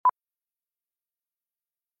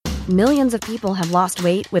Millions of people have lost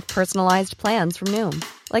weight with personalized plans from Noom.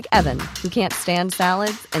 Like Evan, who can't stand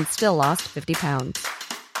salads and still lost 50 pounds.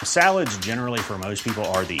 Salads generally for most people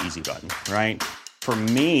are the easy button, right? For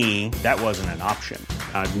me, that wasn't an option.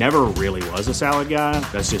 I never really was a salad guy.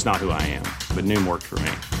 That's just not who I am. But Noom worked for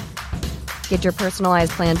me. Get your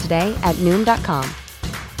personalized plan today at Noom.com.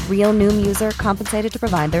 Real Noom user compensated to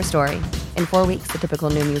provide their story. In 4 weeks, the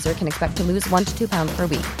typical Noom user can expect to lose 1 to 2 pounds per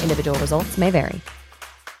week. Individual results may vary.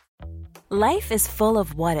 Life is full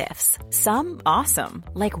of what-ifs. Some awesome,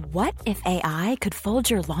 like what if AI could fold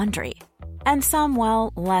your laundry? And some,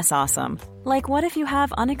 well, less awesome, like what if you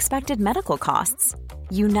have unexpected medical costs?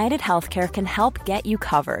 United Healthcare can help get you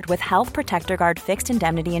covered with Health Protector Guard fixed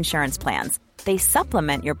indemnity insurance plans. They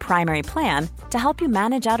supplement your primary plan to help you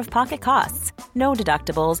manage out-of-pocket costs. No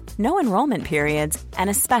deductibles, no enrollment periods, and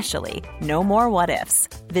especially no more what-ifs.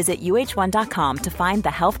 Visit uh1.com to find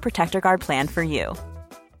the Health Protector Guard plan for you.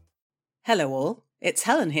 Hello all, it's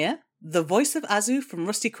Helen here, the voice of Azu from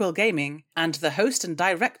Rusty Quill Gaming and the host and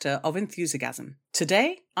director of Enthusiasm.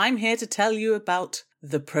 Today, I'm here to tell you about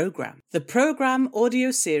The Programme. The Programme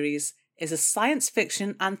audio series is a science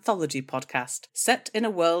fiction anthology podcast set in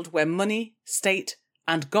a world where money, state,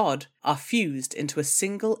 and God are fused into a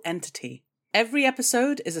single entity. Every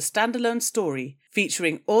episode is a standalone story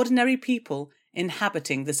featuring ordinary people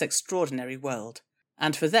inhabiting this extraordinary world.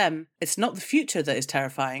 And for them, it's not the future that is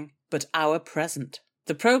terrifying, but our present.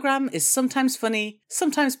 The programme is sometimes funny,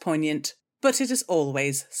 sometimes poignant, but it is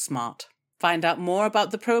always smart. Find out more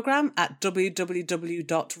about the programme at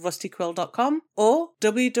www.rustyquill.com or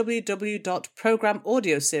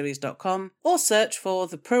www.programaudioseries.com or search for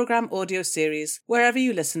the Programme Audio Series wherever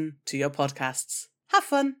you listen to your podcasts. Have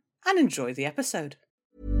fun and enjoy the episode.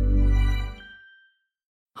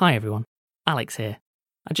 Hi everyone, Alex here.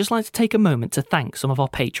 I'd just like to take a moment to thank some of our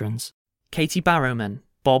patrons. Katie Barrowman,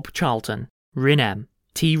 Bob Charlton, Rin M,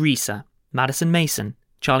 T. Risa, Madison Mason,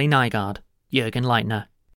 Charlie Nygaard, Jürgen Leitner,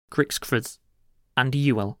 Crixfritz, Andy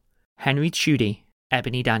Ewell, Henry Tschudi,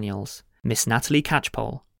 Ebony Daniels, Miss Natalie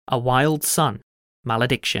Catchpole, A Wild Sun,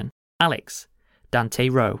 Malediction, Alex, Dante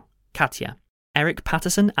Rowe, Katya, Eric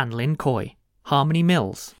Patterson and Lynn Coy, Harmony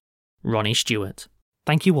Mills, Ronnie Stewart.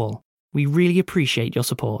 Thank you all. We really appreciate your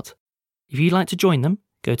support. If you'd like to join them,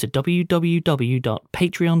 go to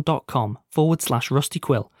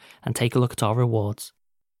www.patreon.com/rustyquill and take a look at our rewards.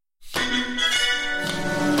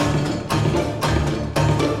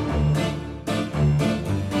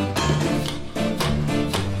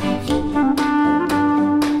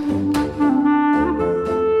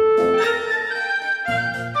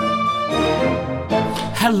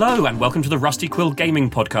 Hello and welcome to the Rusty Quill Gaming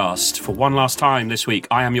Podcast. For one last time this week,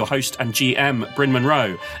 I am your host and GM, Bryn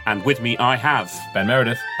Monroe, and with me I have Ben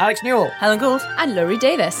Meredith, Alex Newell, Helen Gould, and Laurie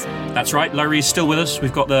Davis. That's right, Laurie is still with us.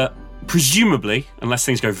 We've got the, presumably, unless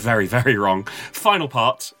things go very, very wrong, final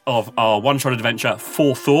part of our one-shot adventure,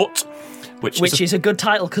 Forethought, which is a good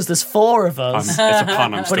title because there's four of us. It's a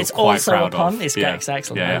pun I'm still but it's quite also proud a pun. of. It's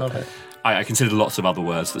excellent. Yeah. I love it. I considered lots of other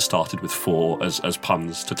words that started with four as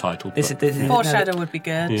puns to title. Foreshadow would be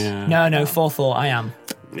good. Yeah. No, Forethought, I am.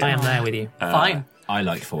 Yeah. I am there with you. Fine. I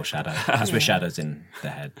like foreshadow, because we're shadows in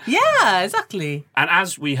the head. Yeah, exactly. And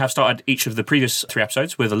as we have started each of the previous 3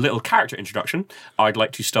 episodes with a little character introduction, I'd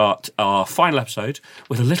like to start our final episode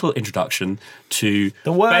with a little introduction to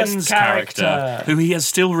the worst Ben's character, who he has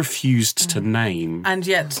still refused to name. And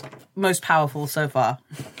yet, most powerful so far,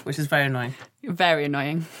 which is very annoying. Very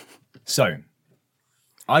annoying. So,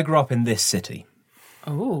 I grew up in this city.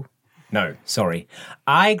 Oh. No, sorry.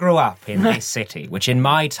 I grew up in this city, which in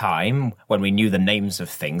my time, when we knew the names of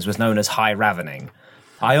things, was known as High Ravening.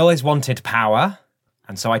 I always wanted power,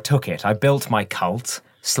 and so I took it. I built my cult,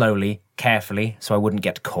 slowly, carefully, so I wouldn't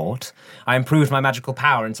get caught. I improved my magical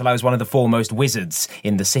power until I was one of the foremost wizards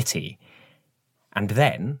in the city. And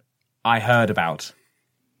then I heard about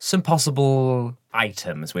some possible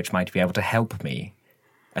items which might be able to help me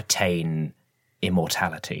attain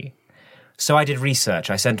immortality. So I did research.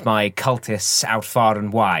 I sent my cultists out far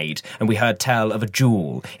and wide, and we heard tell of a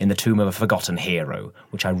jewel in the tomb of a forgotten hero,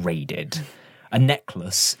 which I raided. A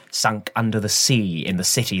necklace sunk under the sea in the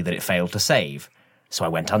city that it failed to save. So I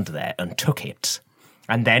went under there and took it.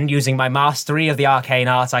 And then, using my mastery of the arcane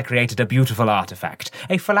art, I created a beautiful artifact,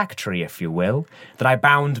 a phylactery, if you will, that I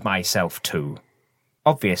bound myself to.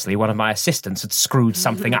 Obviously, one of my assistants had screwed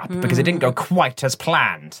something up because it didn't go quite as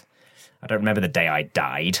planned. I don't remember the day I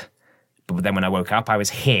died. But then when I woke up, I was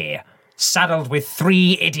here, saddled with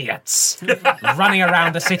 3 idiots, running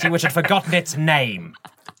around a city which had forgotten its name.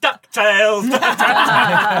 DuckTales!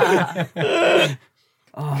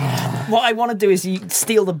 What I want to do is you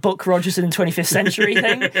steal the Buck Rogers in the 25th century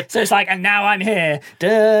thing. So it's like, and now I'm here.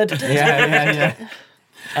 Da, da, da. Yeah.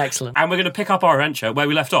 Excellent. And we're going to pick up our adventure where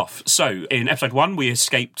we left off. So, in episode 1, we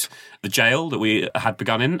escaped the jail that we had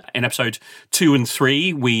begun in. In episode 2 and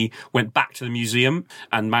 3, we went back to the museum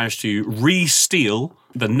and managed to re-steal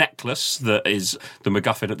the necklace that is the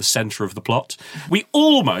MacGuffin at the centre of the plot. We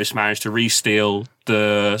almost managed to re-steal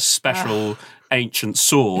the special ancient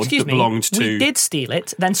sword Excuse that me, belonged to... we did steal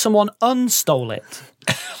it, then someone unstole it.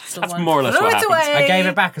 That's more or less threw what it happened. away. I gave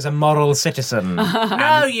it back as a moral citizen.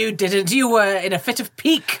 No, you didn't. You were in a fit of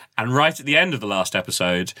pique. And right at the end of the last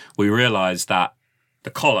episode, we realised that the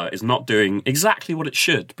collar is not doing exactly what it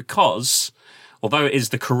should, because although it is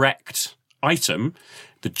the correct item,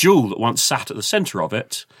 the jewel that once sat at the centre of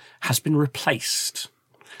it has been replaced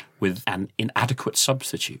with an inadequate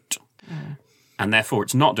substitute. And therefore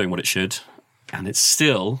it's not doing what it should, and it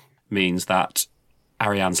still means that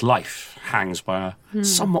Ariane's life hangs by a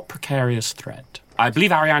somewhat precarious thread. I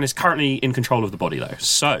believe Ariane is currently in control of the body, though,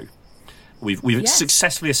 so we've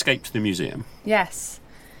successfully escaped the museum. Yes.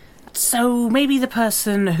 So maybe the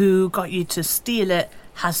person who got you to steal it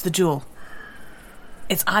has the jewel.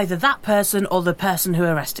 It's either that person or the person who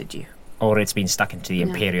arrested you. Or it's been stuck into the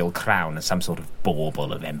imperial crown as some sort of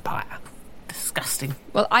bauble of empire. Disgusting.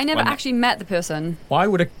 Well, I never actually met the person. Why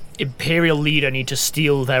would an imperial leader need to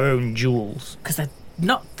steal their own jewels? Because they're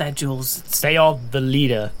not their jewels. They are the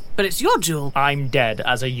leader. But it's your jewel. I'm dead,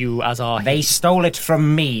 as are you, as are They stole it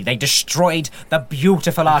from me. They destroyed the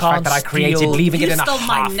beautiful artifact that I created, steal- leaving You it in a stole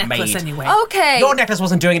my half-made... necklace anyway. Okay. Your necklace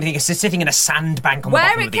wasn't doing anything. It's just sitting in a sandbank on the Where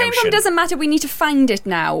bottom it of the came ocean. from doesn't matter. We need to find it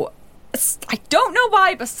now. I don't know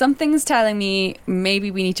why, but something's telling me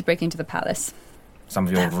maybe we need to break into the palace. Some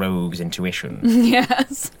of your rogue's intuition.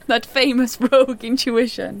 Yes, that famous rogue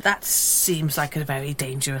intuition. That seems like a very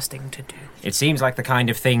dangerous thing to do. It seems like the kind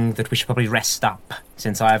of thing that we should probably rest up,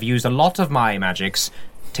 since I have used a lot of my magics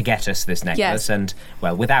to get us this necklace, Yes. and,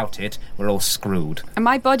 well, without it, we're all screwed. And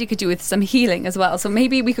my body could do with some healing as well, so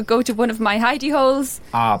maybe we could go to one of my hidey holes.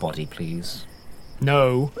 Our body, please.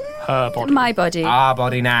 No, her body. My body. Our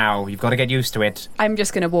body now. You've got to get used to it. I'm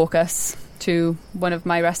just going to walk us to one of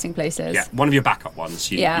my resting places. Yeah, one of your backup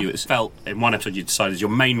ones. You felt in one episode you decided your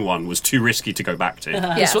main one was too risky to go back to.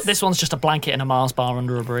 Yes. This one's just a blanket and a Mars bar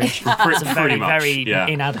under a bridge. Pretty very, much, very yeah.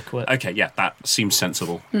 inadequate. Okay, yeah, that seems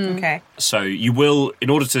sensible. Okay. So you will, in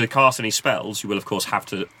order to cast any spells, you will of course have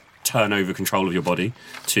to turn over control of your body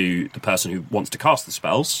to the person who wants to cast the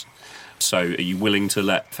spells. So are you willing to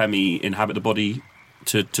let Femi inhabit the body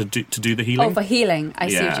to do the healing? Oh, for healing. I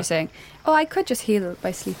see Yeah. what you're saying. Oh, I could just heal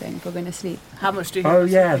by sleeping if we're going to sleep. How much do you Oh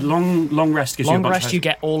yeah, long rest gives you a Long bunch rest, of... you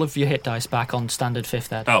get all of your hit dice back on standard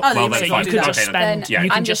 5th ed. Oh, Oh, well, they that's make fine. you You do can that. just Okay, then. spend. Yeah. You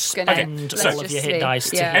can I'm just just gonna- spend let's all of just your hit sleep.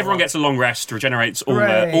 dice. Yeah. Everyone gets a long rest, regenerates all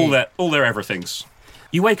their everythings.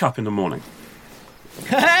 You wake up in the morning.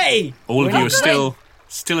 Hey! All of you are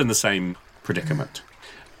still in the same predicament.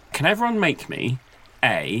 Can everyone make me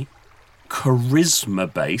a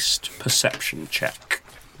charisma-based perception check?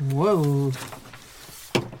 Whoa.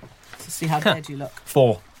 To see how dead you look.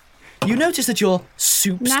 4. You notice that your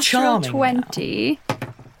soup's Natural charming. 20.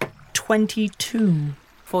 22.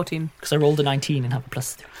 14. Because I rolled a 19 and have a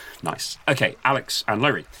 +3. Nice. Okay, Alex and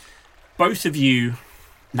Larry, both of you,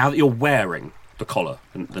 now that you're wearing the collar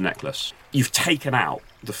and the necklace, you've taken out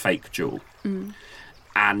the fake jewel,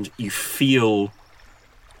 and you're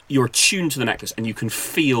attuned to the necklace, and you can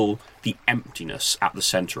feel the emptiness at the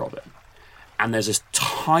centre of it. And there's this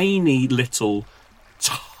tiny little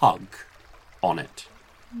tug on it,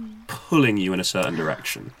 pulling you in a certain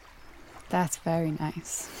direction. That's very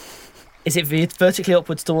nice. Is it vertically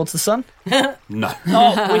upwards towards the sun? No.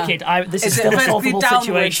 Oh, wicked. This is Is it still a vertically solvable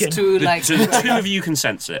downwards situation. to like... So the two of you can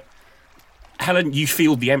sense it. Helen, you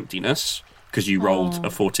feel the emptiness because you rolled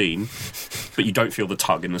a 14, but you don't feel the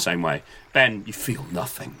tug in the same way. Ben, you feel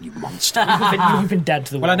nothing, you monster. You've been dead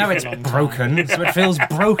to the Well, I know world it's for a long time. broken, so it feels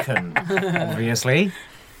broken, obviously.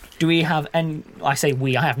 Do we have any... I say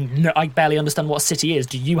we, I barely understand what a city is.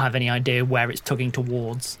 Do you have any idea where it's tugging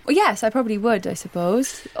towards? Well, yes, I probably would, I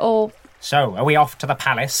suppose. Or So, are we off to the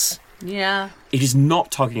palace? Yeah. It is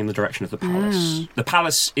not tugging in the direction of the palace. The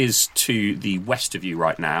palace is to the west of you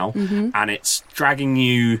right now, and it's dragging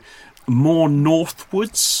you more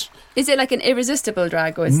northwards. is it like an irresistible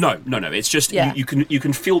drag? Or is No. It's just Yeah. you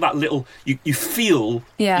can feel that little. You feel.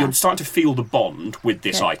 Yeah. You're starting to feel the bond with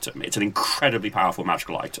this Okay. item. It's an incredibly powerful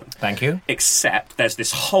magical item. Thank you. Except there's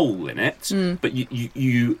this hole in it, but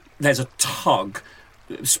you there's a tug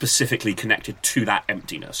specifically connected to that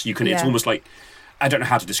emptiness. You can. It's Yeah. almost like I don't know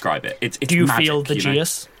how to describe it. It's Do you magic, feel the you know?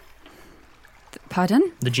 Geas?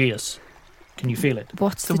 Pardon? The Geas. Can you feel it?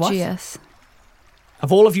 What's the what? Geas?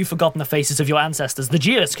 Have all of you forgotten the faces of your ancestors? The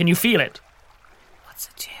Geas, can you feel it? What's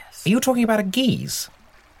a Geas? Are you talking about a geese?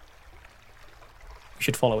 You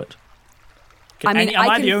should follow it. I mean, am I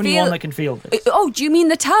I can the only feel- one that can feel this? Oh, do you mean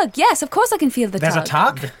the tug? Yes, of course I can feel the There's tug. a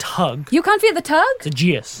tug? The tug? You can't feel the tug? It's a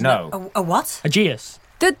Geas. No. A what? A Geas.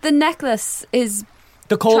 The necklace is...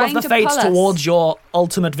 The call of Trying the to fates pull us. towards your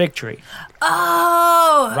ultimate victory.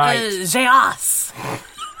 Oh, Right. Geas.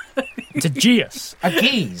 It's a Geas. A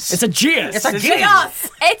geese. It's a Geas. It's a geese.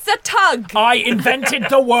 Geas. It's a tug! I invented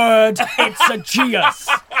the word. It's a Geas.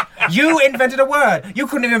 You invented a word. You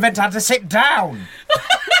couldn't even invent how to sit down.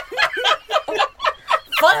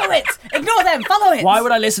 Follow it. Ignore them. Follow it. Why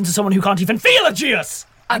would I listen to someone who can't even feel a Geas?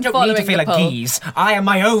 I don't need to feel a geese. I am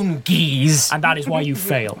my own geese. And that is why you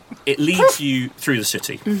fail. It leads you through the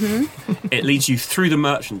city. It leads you through the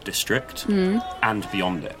merchant district and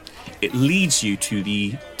beyond it. It leads you to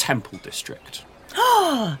the temple district.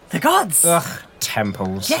 The gods. Ugh,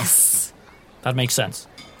 temples. Yes. That makes sense.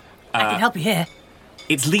 I can help you here.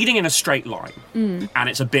 It's leading in a straight line, and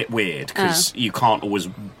it's a bit weird because you can't always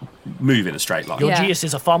move in a straight line. Your Yeah. Geas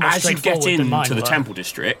is a far more As you straightforward get than mine into the were. temple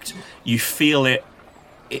district, you feel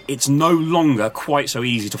it's no longer quite so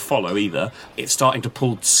easy to follow either. It's starting to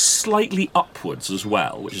pull slightly upwards as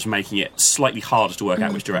well, which is making it slightly harder to work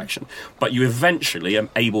out which direction. But you eventually are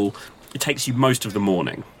able... It takes you most of the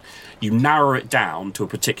morning. You narrow it down to a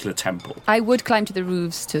particular temple. I would climb to the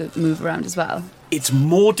roofs to move around as well. It's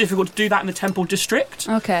more difficult to do that in the temple district,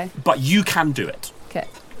 Okay. but you can do it. Okay.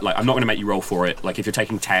 Like, I'm not going to make you roll for it. Like, if you're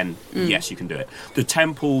taking 10, yes, you can do it. The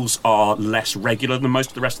temples are less regular than most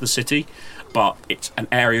of the rest of the city, but it's an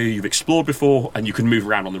area you've explored before, and you can move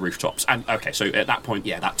around on the rooftops. And, okay, so at that point,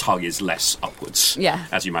 yeah, that tug is less upwards, Yeah.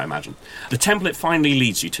 as you might imagine. The temple it finally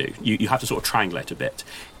leads you to, you have to sort of triangulate a bit,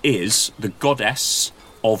 is the goddess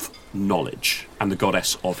of knowledge and the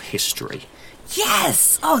goddess of history.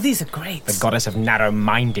 Yes. Oh, these are great. The goddess of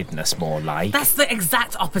narrow-mindedness, more like. That's the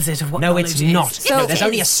exact opposite of what No, knowledge it's is. not. So- There's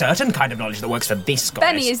only a certain kind of knowledge that works for this goddess.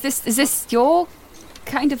 Benny, is this your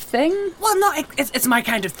kind of thing? Well, not. It's my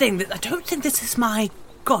kind of thing. I don't think this is my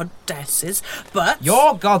goddesses, but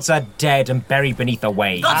Your gods are dead and buried beneath the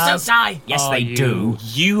waves. gods don't die. Yes, Are they you? do.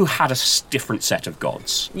 You had a different set of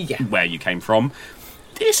gods Yeah. where you came from.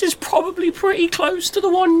 This is probably pretty close to the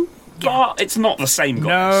one, but it's not the same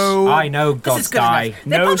goddess. No. I know This gods is good die. enough. They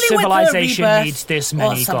No probably went through a civilization rebirth needs this or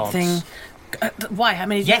many something. gods. Why? How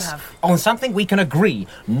many do Yes, you have? on something we can agree.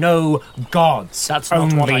 No gods. That's not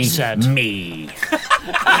Only what I said. me.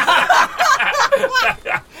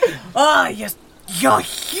 Oh, yes. Your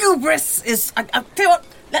hubris is. I tell you what.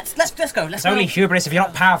 Let's go. Let's It's only go. hubris if you're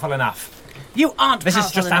not powerful enough. You aren't. This is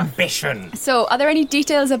powerful just enough. ambition. So, are there any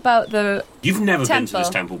details about the... You've never been to this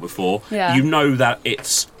Temple. temple before. Yeah. You know that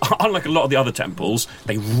it's, unlike a lot of the other temples,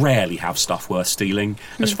 they rarely have stuff worth stealing.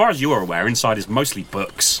 As far as you are aware, inside is mostly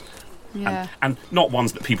books. Yeah. And not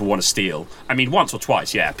ones that people want to steal. I mean, once or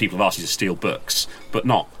twice, yeah, people have asked you to steal books, but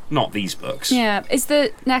not these books. Yeah. Is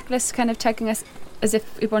the necklace kind of taking us as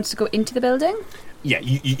if it wants to go into the building? Yeah,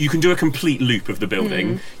 you can do a complete loop of the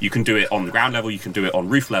building. You can do it on the ground level, you can do it on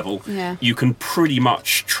roof level. Yeah. You can pretty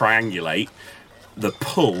much triangulate. The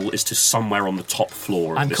pull is to somewhere on the top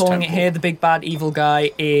floor of I'm this calling temple. it here. The big bad evil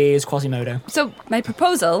guy is Quasimodo. So, my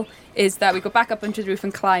proposal is that we go back up onto the roof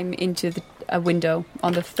and climb into a window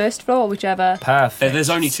on the first floor, whichever. Perfect.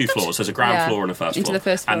 There's only two floors. There's a ground Yeah, floor and a first into floor. the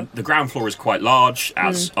first floor. And the ground floor is quite large,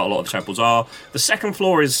 as a lot of the temples are. The second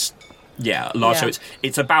floor is, large. Yeah. So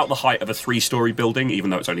it's about the height of a 3-story building, even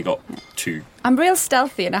though it's only got 2. I'm real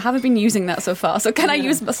stealthy and I haven't been using that so far, so can I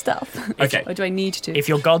use my stealth? Okay. Or do I need to? If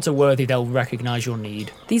your gods are worthy, they'll recognise your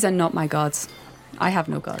need. These are not my gods. I have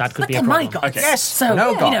no gods. That could be They're a my problem. gods. Okay. Yes, So,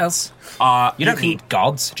 no you gods. You don't need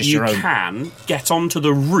gods, just You your own. can get onto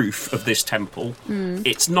the roof of this temple.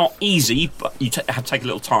 It's not easy, but you have to take a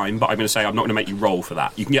little time. But I'm going to say I'm not going to make you roll for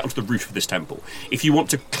that. You can get onto the roof of this temple. If you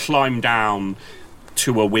want to climb down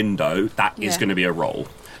to a window, that is Yeah. going to be a roll.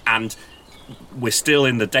 And we're still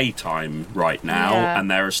in the daytime right now, Yeah. and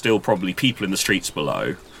there are still probably people in the streets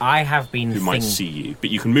below I have been who might see you. But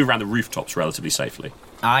you can move around the rooftops relatively safely.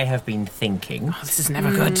 I have been thinking. This is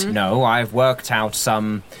never good. No, I've worked out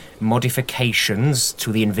some modifications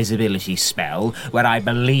to the invisibility spell where I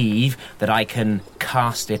believe that I can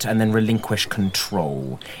cast it and then relinquish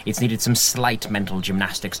control. It's needed some slight mental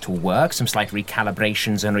gymnastics to work, some slight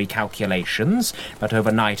recalibrations and recalculations, but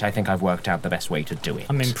overnight I think I've worked out the best way to do it.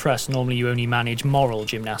 I'm impressed. Normally you only manage moral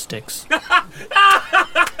gymnastics.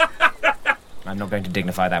 I'm not going to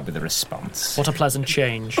dignify that with a response. What a pleasant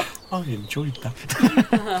change. I enjoyed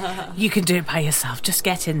that. You can do it by yourself. Just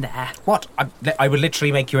get in there. What? I would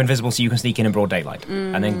literally make you invisible so you can sneak in broad daylight,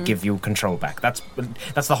 and then give you control back. That's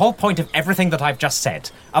the whole point of everything that I've just said.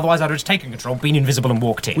 Otherwise, I'd have just taken control, been invisible, and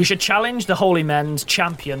walked in. We should challenge the Holy Men's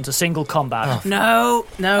champion to single combat. No.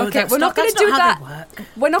 Okay, we're not going to do that.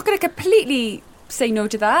 We're not going to completely say no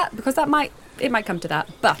to that because it might come to that.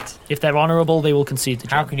 But If they're honourable, they will concede the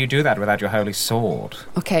How job. can you do that without your holy sword?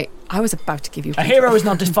 okay, I was about to give you A hero is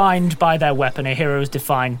not defined by their weapon. A hero is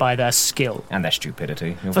defined by their skill. And their stupidity.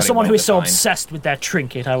 You're For very someone well who is so defined. obsessed with their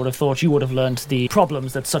trinket, I would have thought you would have learned the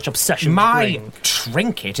problems that such obsession My bring.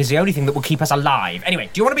 trinket is the only thing that will keep us alive. Anyway,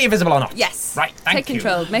 do you want to be invisible or not? Yes. Right, thank Take you.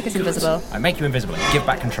 control. Make us invisible. I make you invisible and give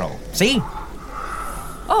back control. See?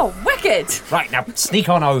 Oh, wicked! Right, now sneak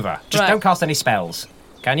on over. Just Right. don't cast any spells.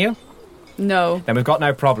 Can you? No. Then we've got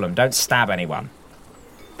no problem. Don't stab anyone.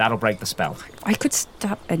 That'll break the spell. I could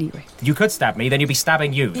stab anyway. You could stab me, then you'd be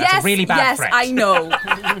stabbing you. That's a really bad yes, threat. I know.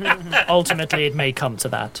 Ultimately, it may come to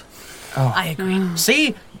that. I agree.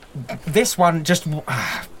 See? This one just...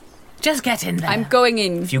 Just get in there. I'm going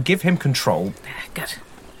in. If you give him control... Good.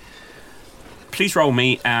 Please roll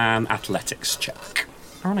me an athletics check.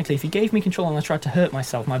 Ironically, if you gave me control and I tried to hurt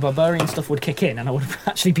myself, my barbarian stuff would kick in and I would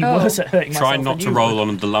actually be worse at hurting myself. Try not than to you roll would.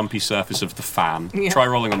 on the lumpy surface of the fan. Try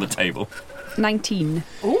rolling on the table. 19.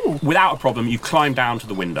 Without a problem, you climb down to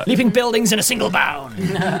the window. Leaping buildings in a single bound.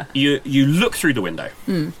 You look through the window.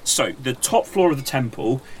 So the top floor of the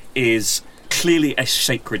temple is clearly a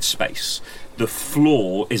sacred space. The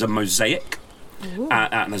floor is a mosaic,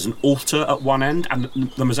 and there's an altar at one end, and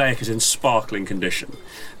the mosaic is in sparkling condition.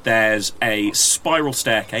 There's a spiral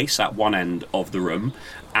staircase at one end of the room,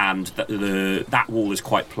 and that wall is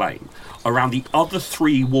quite plain. Around the other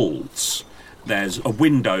three walls, there's a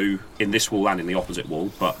window in this wall and in the opposite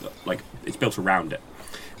wall, but like it's built around it.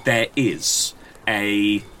 There is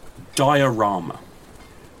a diorama.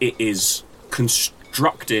 It is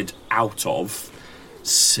constructed out of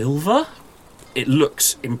silver. It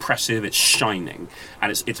looks impressive, it's shining, and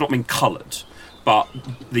it's not been coloured. But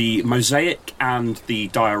the mosaic and the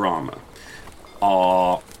diorama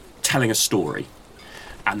are telling a story.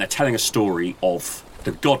 And they're telling a story of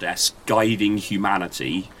the goddess guiding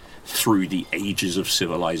humanity through the ages of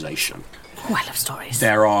civilization. Oh, I love stories.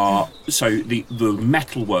 There are... So the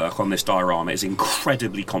metalwork on this diorama is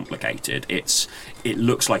incredibly complicated. It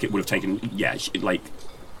looks like it would have taken, like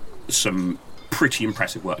some pretty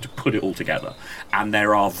impressive work to put it all together. And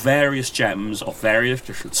there are various gems of various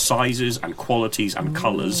different sizes and qualities and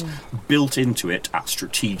colours built into it at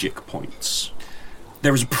strategic points.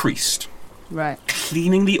 There is a priest Right.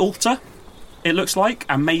 cleaning the altar, it looks like,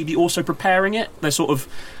 and maybe also preparing it.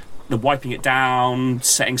 They're wiping it down,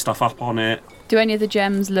 setting stuff up on it. Do any of the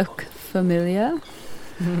gems look familiar?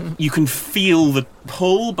 You can feel the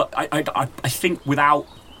pull, but I think without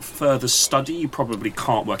further study, you probably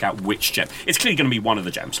can't work out which gem. It's clearly going to be one of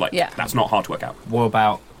the gems. That's not hard to work out. What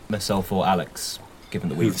about myself or Alex, given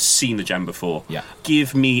that We've we've... seen the gem before. Yeah.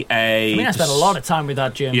 Give me a... I mean, I spent a lot of time with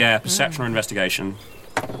that gym. Yeah, perception or investigation.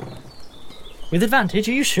 With advantage,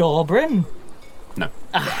 are you sure, Bryn? No.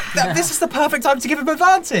 This is the perfect time to give him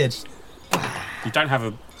advantage! You don't have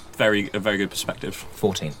a very good perspective.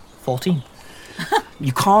 14. 14.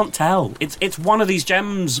 You can't tell. It's one of these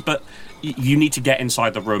gems, but you need to get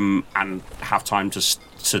inside the room and have time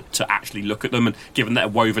to actually look at them. And given that they're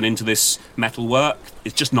woven into this metalwork,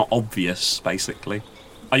 it's just not obvious, basically.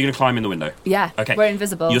 Are you going to climb in the window? Yeah. Okay. We're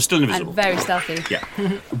invisible. You're still invisible. And very stealthy. Yeah.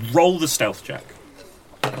 Roll the stealth check.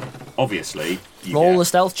 Obviously. Roll the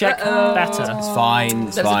stealth check. Better. It's fine,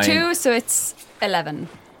 it's There's a fine. 2, so it's 11.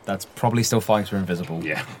 That's probably still fine because we're invisible.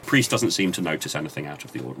 Yeah. Priest doesn't seem to notice anything out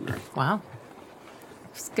of the ordinary. Wow.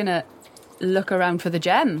 Just gonna look around for the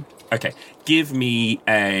gem. Okay. Give me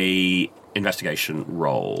a investigation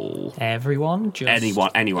roll. Everyone, just... Anyone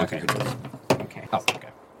Okay. can do it. Okay. Oh, okay.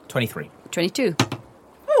 23. 22.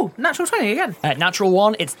 Oh, natural 20 again. Natural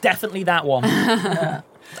 1, it's definitely that one.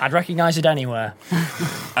 I'd recognise it anywhere.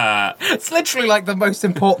 It's literally like the most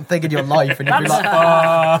important thing in your life, and you'd be like,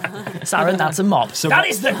 Saren, that's a mop. That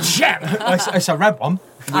is the gem! it's a red one.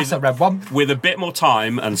 That's a red one. With a bit more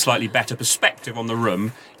time and slightly better perspective on the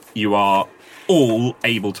room, you are all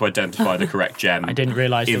able to identify the correct gem. I didn't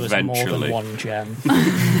realise there was more eventually. than one gem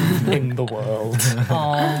in the world.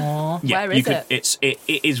 Yeah, Where is it? It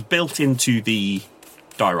is built into the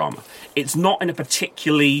diorama. It's not in a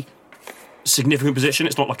particularly significant position.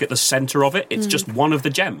 It's not like at the centre of it. It's just one of the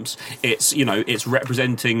gems. It's, it's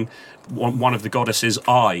representing one of the goddess's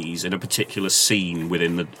eyes in a particular scene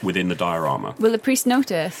within the diorama. Will the priest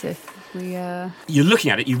notice if we... You're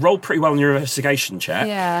looking at it. You roll pretty well on your investigation check.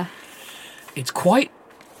 Yeah. It's quite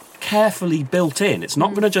carefully built in. It's not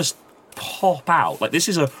going to just pop out. Like, this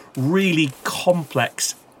is a really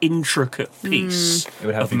complex, intricate piece It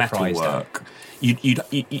would have of to be prized metalwork.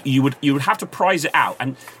 You would have to prize it out.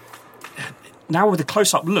 And now with a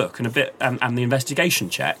close-up look and and the investigation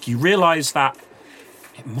check, you realise that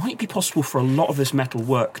it might be possible for a lot of this metal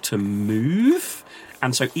work to move.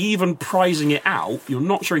 And so even prizing it out, you're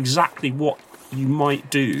not sure exactly what you might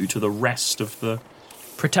do to the rest of the...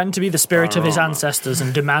 Pretend to be the spirit of his diorama. ancestors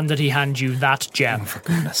and demand that he hand you that gem. For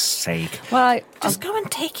goodness sake. Well, Just go and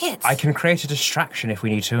take it. I can create a distraction if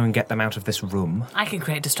we need to and get them out of this room. I can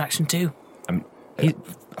create distraction too,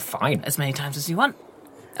 Fine. as many times as you want.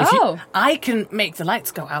 Oh. I can make the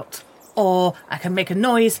lights go out, or I can make a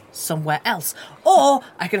noise somewhere else, or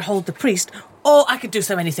I can hold the priest, or I could do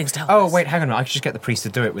so many things to help Oh, us. wait, hang on. I could just get the priest to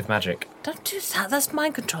do it with magic. Don't do that. That's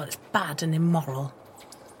mind control. It's bad and immoral.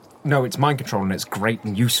 No, it's mind control and it's great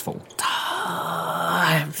and useful.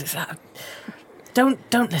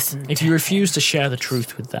 Don't listen. If you refuse to share the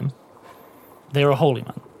truth with them, they're a holy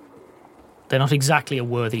man. They're not exactly a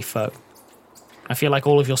worthy foe. I feel like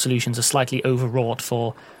all of your solutions are slightly overwrought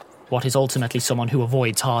for what is ultimately someone who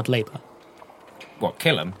avoids hard labour. What,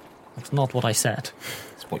 kill him? That's not what I said.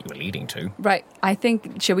 That's what you were leading to. right. I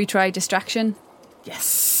think, shall we try distraction?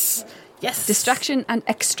 Yes. Yes. Distraction and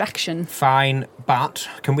extraction. Fine, but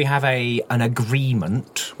can we have an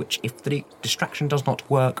agreement, which if the distraction does not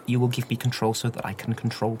work, you will give me control so that I can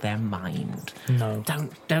control their mind? No.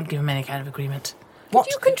 Don't give him any kind of agreement. What?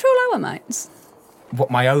 Do you control our minds? What,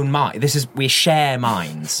 my own mind? We share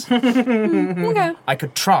minds. Okay. I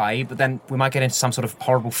could try, but then we might get into some sort of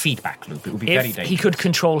horrible feedback loop. It would be very If dangerous. he could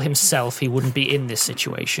control himself, he wouldn't be in this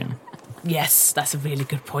situation. Yes, that's a really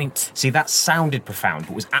good point. See, that sounded profound,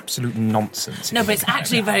 but was absolute nonsense. No, but it's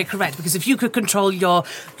actually very correct, because if you could control your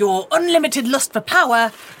unlimited lust for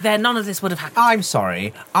power, then none of this would have happened. I'm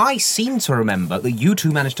sorry. I seem to remember that you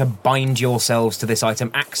two managed to bind yourselves to this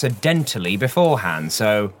item accidentally beforehand,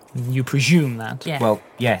 so... You presume that. Yeah. Well,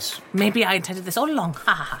 yes. Maybe I intended this all along.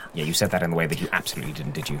 Ha ha ha. Yeah, you said that in the way that you absolutely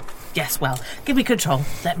didn't, did you? Yes, well, give me control.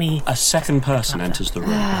 Let me... A second person enters the room.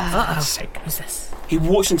 Uh-oh. Sake. Who's this? He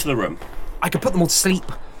walks into the room. I could put them all to sleep.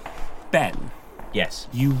 Ben, Yes.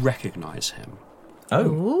 you recognise him. Oh.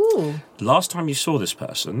 Ooh. Last time you saw this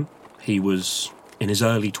person, he was in his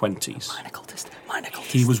early 20s. Mine occultist. Mine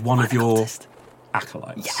occultist. He was one of Mine your occultist.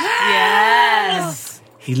 acolytes. Yes!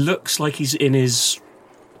 He looks like he's in his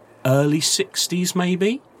early 60s,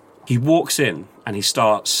 maybe. He walks in and he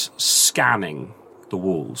starts scanning the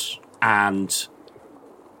walls, and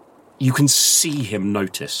you can see him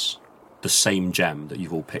notice the same gem that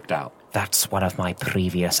you've all picked out. That's one of my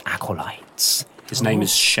previous acolytes. His name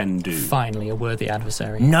is Shendu. Finally, a worthy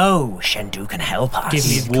adversary. No, Shendu can help us. Give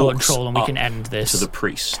me He the walks control and we up can end this. to the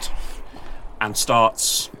priest and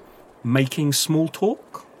starts making small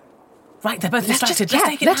talk. Right, they're both Let's distracted. just, Let's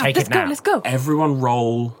take it let's, now. Take let's it go, now. let's go. Everyone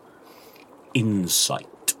roll insight.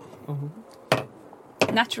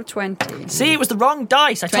 Natural 20. See, it was the wrong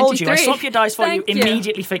dice. I told you. I 23. swapped your dice for you. Thank you.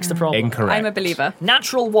 Immediately fixed the problem. Incorrect. I'm a believer.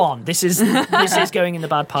 Natural 1. This is going in the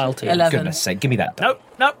bad pile too. 11. Goodness sake, give me that.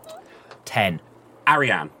 Nope. 10.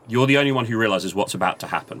 Ariane, you're the only one who realises what's about to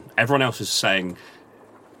happen. Everyone else is saying,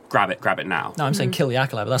 grab it now. No, I'm saying kill the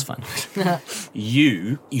acolyte, but that's fine.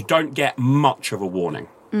 You don't get much of a warning.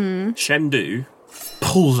 Shendu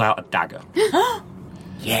pulls out a dagger.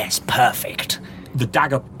 Yes, perfect. The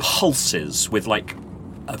dagger pulses with, like,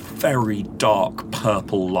 a very dark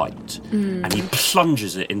purple light, and he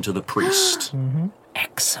plunges it into the priest.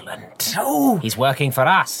 Excellent. Oh, He's working for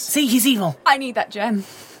us. see, he's evil. I need that gem.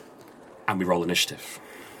 And we roll initiative.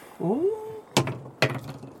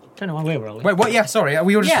 Don't know why we're rolling. Wait, what? Yeah, sorry.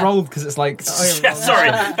 We all just Yeah. rolled because it's like... Yeah,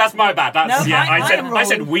 sorry, that's my bad. That's, No, I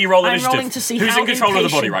said we roll I'm initiative. rolling to see Who's how in control of the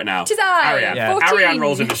body impatient- right now? Tis I. Ariane. Yeah. 14. Ariane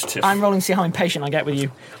rolls initiative. I'm rolling to see how impatient I get with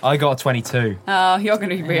you. I got a 22. Oh, you're going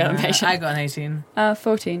to be real I impatient. got an 18.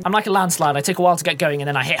 14. I'm like a landslide. I take a while to get going and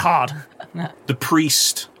then I hit hard. The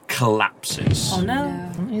priest collapses, Oh no.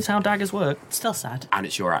 Here's how daggers work. Still sad. and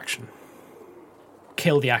it's your action.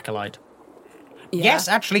 Kill the acolyte. Yeah. Yes,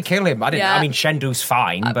 actually kill him. I Yeah. mean, Shendu's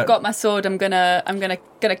fine, I've but... got my sword. I'm gonna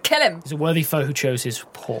kill him. He's a worthy foe who chose his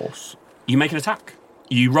horse. You make an attack.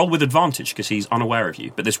 You roll with advantage because he's unaware of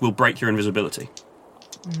you, but this will break your invisibility.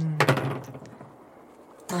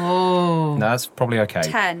 Oh. No, that's probably okay.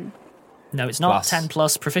 10. No, it's not. Plus. 10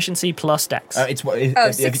 plus proficiency plus dex. It's...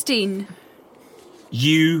 16.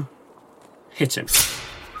 You hit him.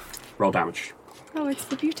 Roll damage. Oh, it's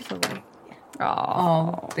the beautiful way.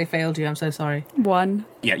 Oh, they failed you. I'm so sorry. 1.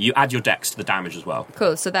 Yeah, you add your dex to the damage as well.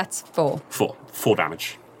 Cool, so that's 4. 4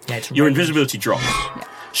 damage. Yeah, it's Your ranged. invisibility drops.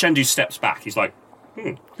 Shendu steps back. He's like,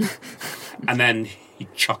 and then he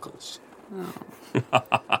chuckles.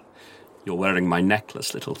 You're wearing my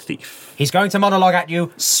necklace, little thief. He's going to monologue at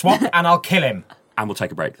you. Swap, and I'll kill him. And we'll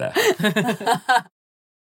take a break there.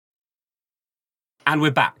 And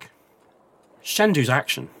we're back. Shendu's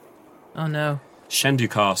action. Oh no. Shendu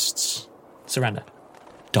casts Surrender.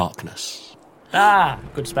 Darkness. Ah,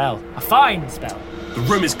 good spell. A fine spell. The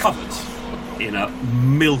room is covered in a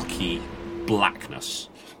milky blackness.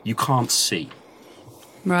 You can't see.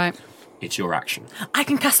 Right. It's your action. I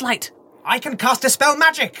can cast light. I can cast Dispel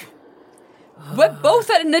Magic. We're both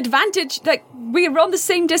at an advantage. Like, we're on the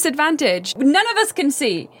same disadvantage. None of us can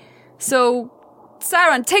see. So,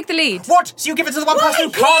 Sauron, take the lead. What? So you give it to the one person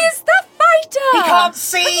who He can't... is the fighter! He can't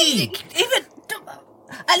see! Even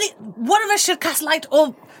at least one of us should cast light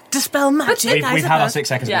or dispel magic. We've had our 6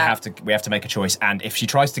 seconds. Yeah. We have to make a choice. And if she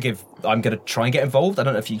tries to give, I'm going to try and get involved. I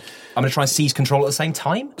don't know if you. I'm going to try and seize control at the same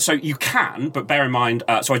time. So you can, but bear in mind,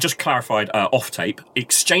 so I just clarified off tape,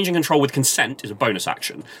 exchanging control with consent is a bonus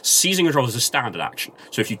action. Seizing control is a standard action.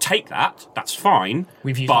 So if you take that, that's fine.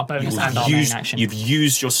 We've used but our bonus and our main action. You've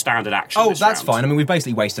used your standard action. Oh, this that's round. fine. I mean, we've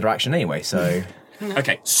basically wasted our action anyway, so...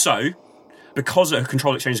 Okay, so because a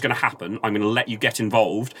control exchange is going to happen, I'm going to let you get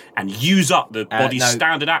involved and use up the body's no.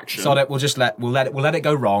 standard action. So we'll let it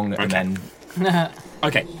go wrong, and Okay. then...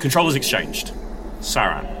 Okay, control is exchanged.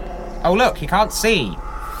 Sauron. Oh, look, he can't see.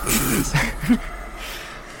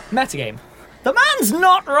 Metagame. The man's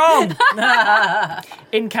not wrong!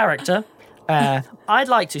 In character, I'd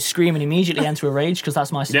like to scream and immediately enter a rage because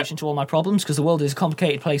that's my solution to all my problems, because the world is a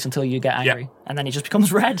complicated place until you get angry. Yep. And then it just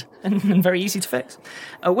becomes red and very easy to fix.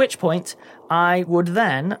 At which point, I would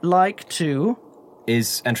then like to...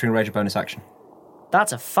 Is entering a rage a bonus action?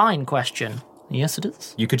 That's a fine question. Yes, it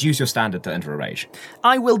is. You could use your standard to enter a rage.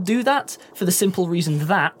 I will do that for the simple reason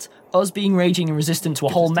that us being raging and resistant to a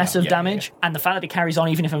whole mess of damage, and the fact that it carries on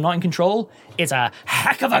even if I'm not in control, is a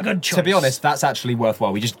heck of a good choice. To be honest, that's actually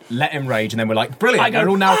worthwhile. We just let him rage, and then we're like, brilliant. I go, they're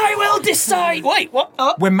all now... I will decide. Wait,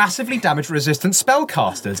 what? We're massively damage-resistant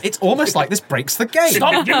spellcasters. It's almost like this breaks the game.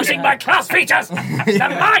 Stop using my class features! They're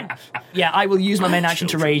mine! Yeah, I will use my main action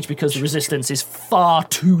to rage because the resistance is far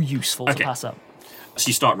too useful to pass up. So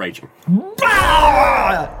you start raging.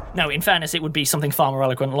 No, in fairness, it would be something far more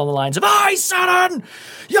eloquent along the lines of, I, Sauron!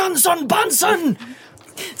 Jansson Bunsen!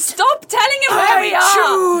 Stop telling him where we are! I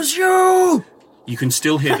choose you! You can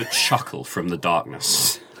still hear the chuckle from the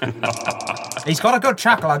darkness. He's got a good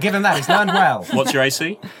chuckle, I'll give him that. He's learned well. What's your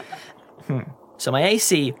AC? So my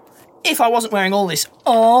AC, if I wasn't wearing all this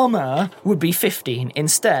armour, would be 15.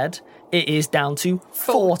 Instead, it is down to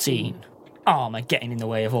 14. Armour getting in the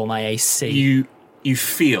way of all my AC. You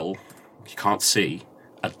feel, you can't see,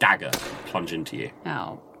 a dagger plunge into you.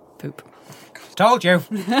 Oh, poop. Told you.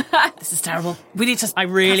 This is terrible. We need to. I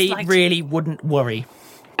really, cast light. really wouldn't worry.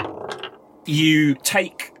 You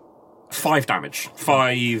take 5 damage,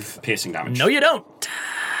 5 piercing damage. No, you don't.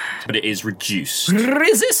 But it is reduced.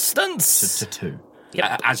 Resistance! To 2.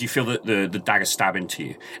 As you feel the dagger stab into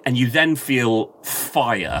you. And you then feel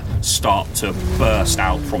fire start to burst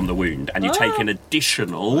out from the wound. And you take an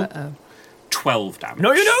additional 12 damage.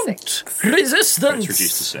 No, you don't. It's Resistance!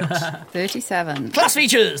 reduced to 6. 37. Class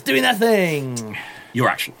features, doing their thing. Your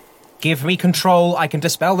action. Give me control, I can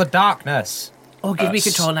dispel the darkness. Or give me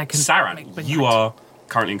control and I can. Sauron, bring you light. are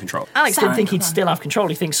currently in control. Alex didn't Sauron, think he'd come on. still have control.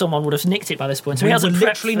 He thinks someone would have nicked it by this point. So We he were hasn't prepped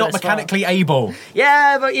literally for not this far. mechanically able.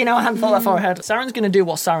 Yeah, but you know, I hadn't thought that far ahead. Sauron's going to do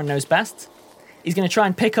what Sauron knows best. He's going to try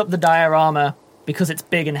and pick up the dire armour because it's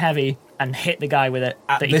big and heavy and hit the guy with it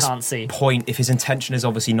At that he this can't see. point, if his intention is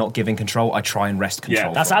obviously not giving control, I try and wrest control.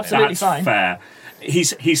 Yeah, That's from him. absolutely fine. fair.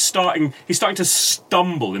 He's starting to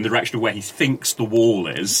stumble in the direction of where he thinks the wall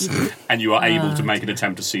is, and you are able to make an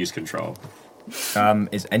attempt to seize control.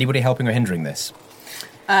 Is anybody helping or hindering this?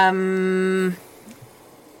 I'll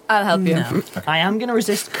help you. No. I am going to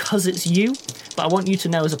resist because it's you, but I want you to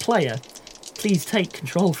know as a player, please take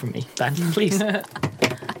control from me, Ben. Please.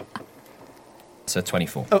 So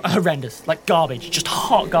 24. Oh, horrendous. Like garbage. Just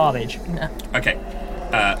hot garbage. Okay,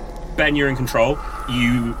 Ben, you're in control.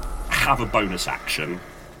 You have a bonus action.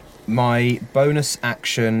 My bonus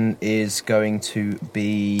action is going to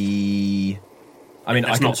be... I mean,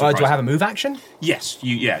 That's do not surprising. I have a move action? Yes,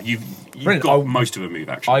 you've Brilliant. got I'll- most of a move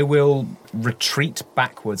action. I will retreat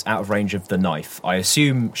backwards out of range of the knife. I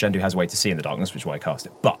assume Shendu has a way to see in the darkness, which is why I cast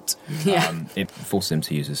it. But it forces him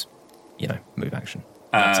to use his, move action.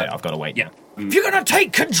 That's it, I've got to wait. Yeah. If you're going to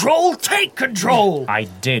take control, take control! I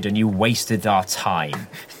did, and you wasted our time.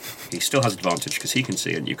 He still has advantage because he can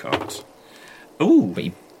see and you can't. Ooh. But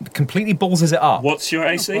he completely ballses it up. What's your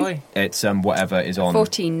AC? Boy. It's whatever is on.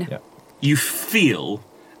 14. Yeah. You feel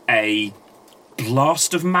a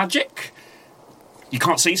blast of magic. You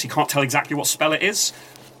can't see, so you can't tell exactly what spell it is.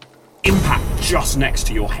 Impact just next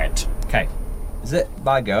to your head. Okay. Is it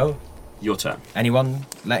my go? Your turn. Anyone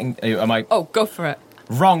letting... Am I... Oh, go for it.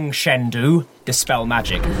 Wrong, Shendu. Dispel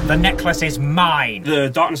magic. The necklace is mine. The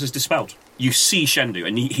darkness is dispelled. You see Shendu,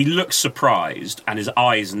 and he looks surprised, and his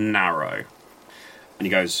eyes narrow. And he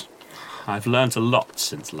goes, I've learnt a lot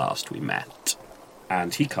since last we met.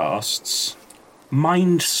 And he casts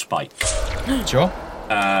Mind Spike. Sure.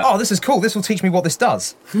 This is cool. This will teach me what this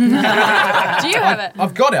does. Do you have it?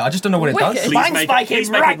 I've got it. I just don't know what it does. Please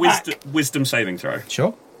make a wisdom saving throw.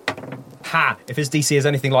 Sure. Ha! If his DC is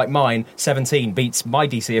anything like mine, 17 beats my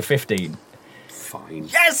DC of 15. Fine.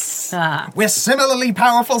 Yes! We're similarly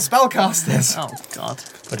powerful spellcasters. Oh, God.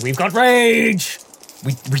 But we've got rage!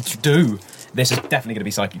 We do. This is definitely going to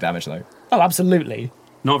be psychic damage, though. Oh, absolutely.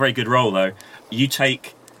 Not a very good roll, though. You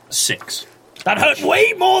take 6. That hurt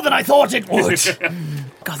way more than I thought it would.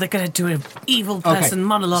 God, they're going to do an evil person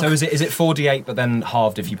monologue. So is it 4d8, but then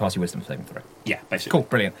halved if you pass your wisdom saving throw? Yeah, basically. Cool,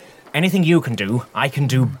 brilliant. Anything you can do, I can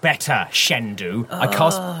do better, Shendu. I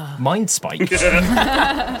cast Mind Spike.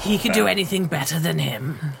 He can do anything better than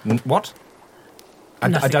him. What? I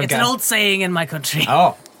Nothing. don't It's get... an old saying in my country.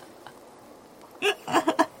 Oh.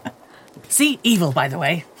 See, evil, by the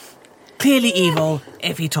way. Clearly evil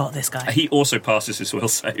if he taught this guy. He also passes his will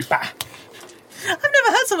save. I've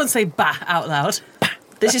never heard someone say bah out loud.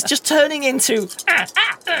 This is just turning into...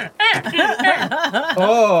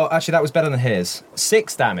 Oh, actually, that was better than his.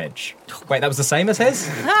 6 damage. Wait, that was the same as his?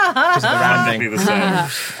 Because of the rounding. The same.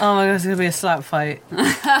 Oh my God, it's going to be a slap fight.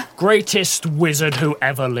 Greatest wizard who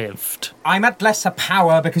ever lived. I'm at lesser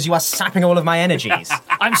power because you are sapping all of my energies.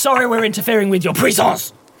 I'm sorry we're interfering with your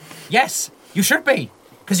puissance. Yes, you should be.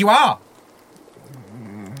 Because you are.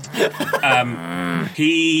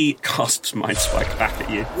 He casts Mind Spike back at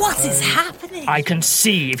you. What is happening? I can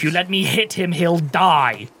see if you let me hit him, he'll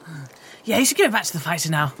die. Yeah, you should go back to the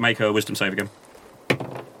fighter now. Make a wisdom save again.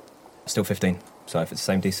 Still 15. So if it's the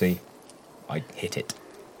same DC, I hit it.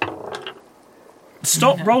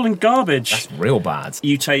 Stop rolling garbage. That's real bad.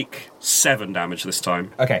 You take 7 damage this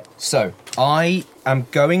time. Okay, so I am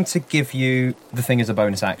going to give you the thing as a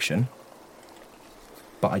bonus action.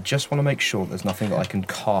 But I just want to make sure there's nothing that I can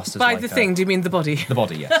cast as By like the thing, do you mean the body? The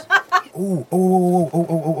body, yes.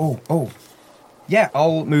 Oh. Yeah,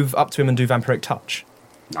 I'll move up to him and do Vampiric Touch.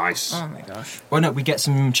 Nice. Oh my gosh. Well, no, we get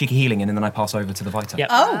some cheeky healing in and then I pass over to the Vita. Yep.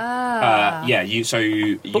 Yeah,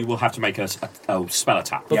 you will have to make a spell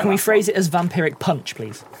attack. But can we phrase it as vampiric punch,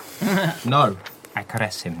 please? No. I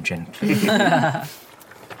caress him gently.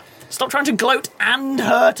 Stop trying to gloat and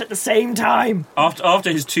hurt at the same time. After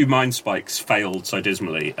his 2 mind spikes failed so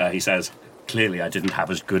dismally, he says, clearly I didn't have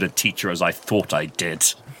as good a teacher as I thought I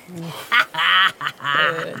did.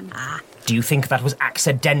 Do you think that was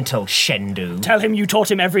accidental, Shendu? Tell him you taught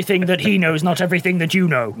him everything that he knows, not everything that you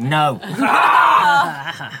know. No.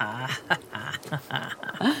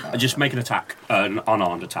 Just make an attack, an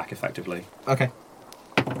unarmed attack, effectively. Okay.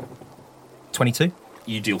 22.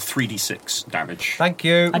 You deal 3d6 damage. Thank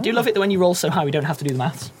you. I do love it that when you roll so high, we don't have to do the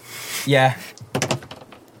maths. Yeah.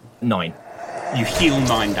 9. You heal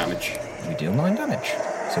 9 damage. We deal 9 damage.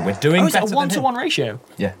 So we're doing Is it better a than him. 1-to-1 ratio?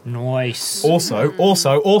 Yeah. Nice. Also,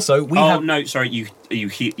 we have... no, sorry, you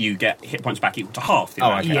get hit points back equal to half the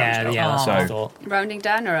amount of Yeah, damage. yeah, that's what I So- thought. Rounding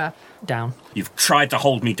down or up? Down. You've tried to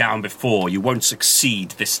hold me down before. You won't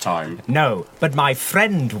succeed this time. No, but my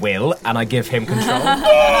friend will, and I give him control.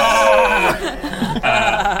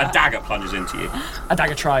 A dagger plunges into you. A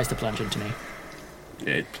dagger tries to plunge into me.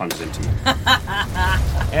 It plunges into me.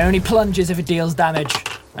 It only plunges if it deals damage,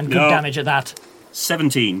 and good No. damage at that.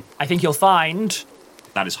 17. I think you'll find...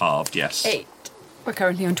 That is halved, yes. 8. We're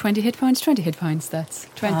currently on 20 hit points. 20 hit points, that's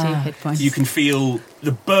 20 hit points. You can feel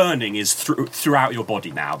the burning is throughout your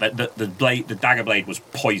body now. The dagger blade was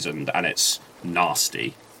poisoned and it's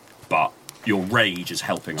nasty, but your rage is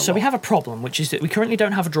helping a lot. So we have a problem, which is that we currently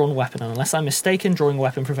don't have a drawn weapon, and unless I'm mistaken, drawing a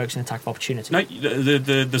weapon provokes an attack of opportunity. No,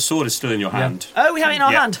 the sword is still in your hand. Oh, we have it in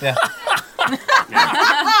our hand. Yeah.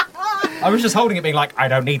 I was just holding it being like, I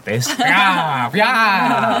don't need this. Wizard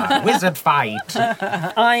fight.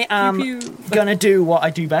 I am going to do what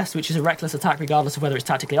I do best, which is a reckless attack regardless of whether it's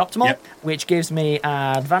tactically optimal, Yep. which gives me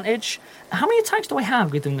advantage. How many attacks do I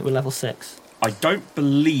have with them that were level 6? I don't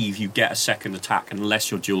believe you get a second attack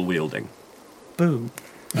unless you're dual wielding. Boo.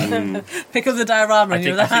 Pick up the diorama in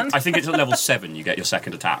your other I hand. think it's at level 7 you get your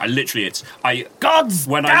second attack. Gods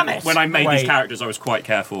when damn I it! when I made these Wait. characters, I was quite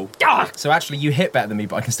careful. So actually, you hit better than me,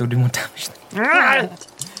 but I can still do more damage. Ah!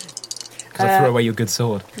 Because I threw away your good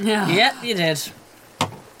sword. Yeah. Yep, you did.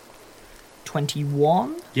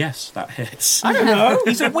 21? Yes, that hits. I don't know.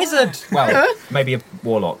 He's a wizard. Well, maybe a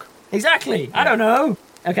warlock. Exactly. I don't know.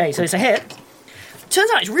 Okay, so it's a hit. Turns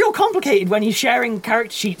out it's real complicated when you're sharing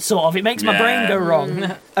character sheets, sort of. It makes my brain go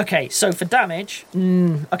wrong. Okay, so for damage,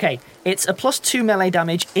 it's a +2 melee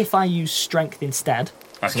damage if I use strength instead.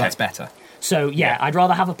 Okay. So that's better. So, yeah, I'd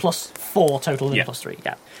rather have a +4 total than Yeah. +3.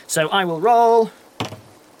 Yeah. So I will roll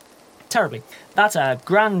terribly. That's a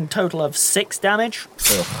grand total of 6 damage.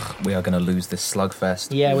 Ugh, we are going to lose this slugfest.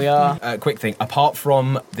 Yeah, we are. Quick thing, apart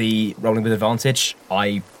from the rolling with advantage,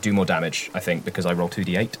 I do more damage, I think, because I roll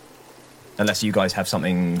 2d8. Unless you guys have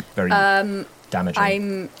something very damaging.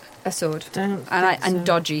 I'm a sword. Don't And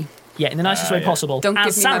dodgy. Yeah, in the nicest way possible. Don't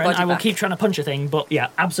As give me my Saren, body I will back. keep trying to punch a thing, but yeah,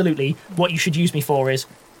 absolutely. What you should use me for is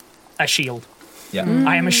a shield. Yeah.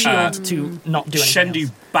 I am a shield to not do anything Shendu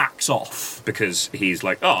else. backs off because he's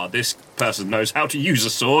like, this person knows how to use a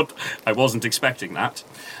sword. I wasn't expecting that.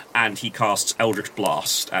 And he casts Eldritch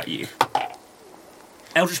Blast at you.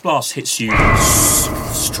 Eldritch Blast hits you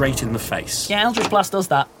straight in the face. Yeah, Eldritch Blast does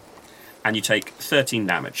that. And you take 13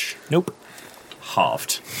 damage. Nope.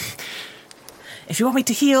 Halved. If you want me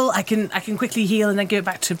to heal, I can quickly heal and then give it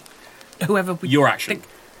back to whoever we Your action.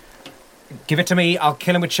 Give it to me, I'll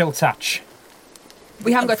kill him with chill touch.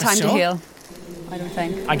 We haven't got time to Sure. heal. I don't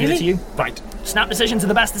think. I give it to you. Right. Snap decisions are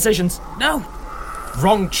the best decisions. No.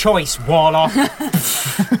 Wrong choice, warlock.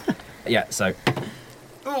 Yeah, so...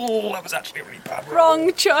 Oh, that was actually a really bad roll.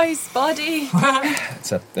 Wrong choice, body.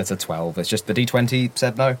 That's a 12. It's just the d20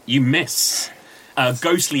 said no. You miss. A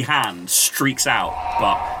ghostly hand streaks out,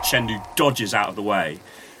 but Shendu dodges out of the way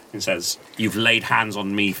and says, "You've laid hands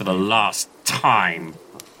on me for the last time."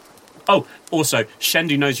 Oh, also,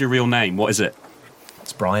 Shendu knows your real name. What is it?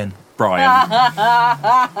 It's Brian. Brian.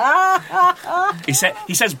 He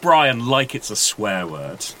says Brian like it's a swear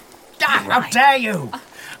word. How dare you!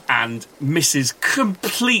 And misses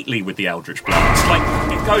completely with the Eldritch Blast. Like,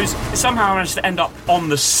 it somehow manages to end up on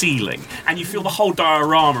the ceiling, and you feel the whole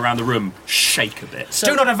diorama around the room shake a bit.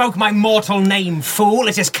 Do not evoke my mortal name, fool.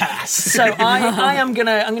 It is cursed. So I'm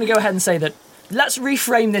gonna go ahead and say that let's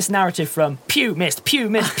reframe this narrative from pew missed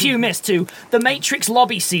to the Matrix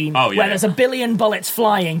lobby scene where there's a billion bullets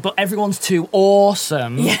flying, but everyone's too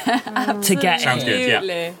awesome to get Sounds in. good,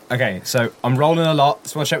 yeah. Okay, so I'm rolling a lot.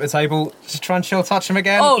 Just want to check the table. Just try and chill touch him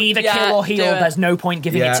again. Oh, Either yeah, kill or do heal. it. There's no point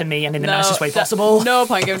giving it to me, and in the nicest way possible. No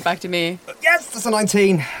point giving it back to me. Yes, that's a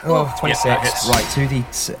 19. Oh, 26. that hits. Right,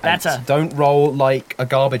 2d8. Better. Don't roll like a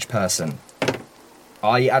garbage person.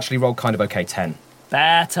 I actually rolled kind of okay, 10.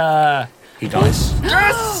 Better. He dies.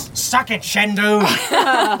 Yes! Suck it, Shendu!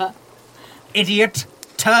 Idiot.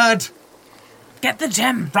 Turd. Get the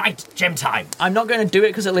gem. Right, gem time. I'm not going to do it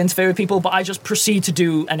because it'll interfere with people, but I just proceed to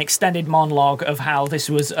do an extended monologue of how this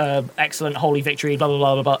was excellent, holy victory, blah, blah,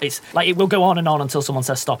 blah, blah, blah. It's like, it will go on and on until someone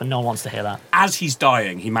says stop, and no one wants to hear that. As he's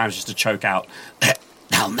dying, he manages to choke out,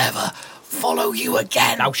 "They'll never follow you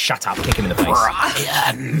again, Now shut up. Kick him in the face.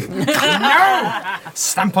 Brian." No!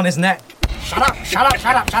 Stamp on his neck. Shut up, shut up,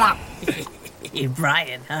 shut up, shut up.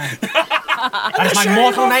 Brian, huh? That is my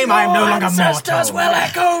mortal name. I am no longer mortal. will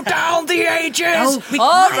echo down the ages.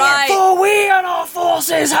 All right. For we and our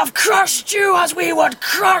forces have crushed you as we would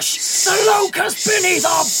crush the locust beneath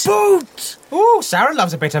our boot. Ooh, Saren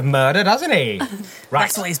loves a bit of murder, doesn't he? Right.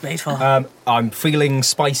 That's what he's made for. I'm feeling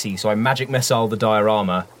spicy, so I magic missile the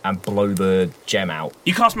diorama and blow the gem out.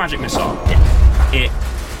 You cast Magic Missile. It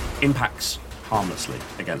impacts harmlessly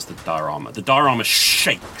against the diorama. The diorama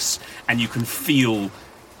shakes, and you can feel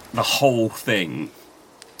the whole thing.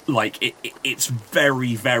 Like, it's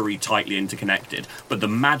very, very tightly interconnected, but the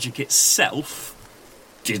magic itself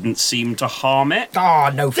didn't seem to harm it. Oh,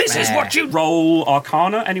 no This is what you... Roll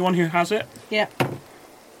Arcana, anyone who has it. Yeah.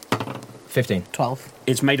 15. 12.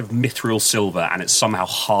 It's made of mithril silver, and it's somehow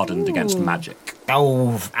hardened against magic.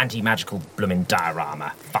 Oh, anti-magical blooming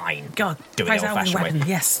diorama. Fine. God, do it prize the out with old-fashioned way. weapon,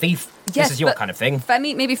 yes. Thief, Yes, this is your but- kind of thing.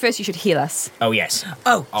 Femi, maybe first you should heal us. Oh, yes.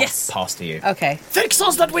 Oh, I'll yes. pass to you. Okay. Fix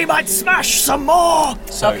us that we might smash some more.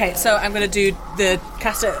 Okay, so I'm going to do the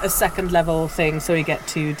cast it a second level thing so we get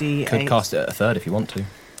 2d8. Could cast it at a third if you want to.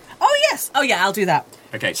 Oh, yes. Oh, yeah, I'll do that.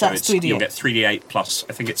 Okay, so that's it's, 3d8. you'll get 3d8 plus,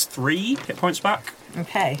 I think it's 3 hit points back.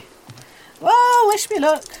 Okay. Well, wish me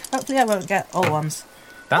luck. Hopefully I won't get all ones.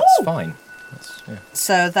 That's Ooh. fine. That's, yeah.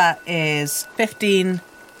 So that is 15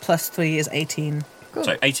 plus 3 is 18.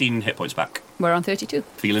 So 18 hit points back. We're on 32.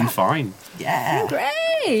 Feeling fine. Yeah.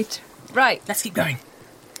 Great. Right. Let's keep going.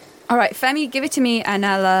 All right, Femi, give it to me, and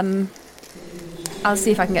I'll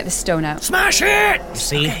see if I can get this stone out. Smash it! You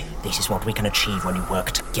see, this is what we can achieve when you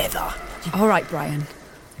work together. All right, Brian.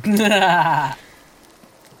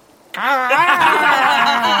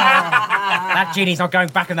 That genie's not going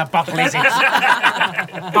back in the bottle, is it?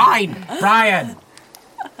 Fine, Brian.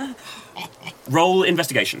 Roll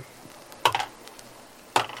investigation.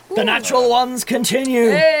 The natural ones continue.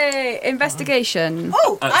 Hey, investigation.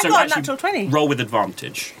 Oh, I So got a actually, natural 20. Roll with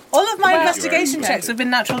advantage. All of my Well, investigation okay. checks have been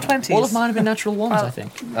natural 20s. All of mine have been natural ones, I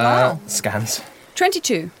think. Scans.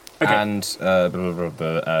 22. Okay. And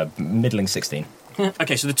middling 16.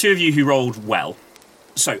 Okay, so the two of you who rolled well.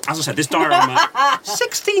 So, as I said, this diorama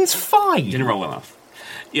 16's fine. didn't roll well enough.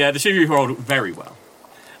 Yeah, the two of you who rolled very well.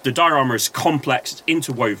 The diorama is complex, it's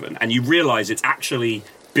interwoven, and you realise it's actually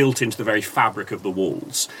built into the very fabric of the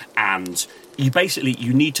walls. And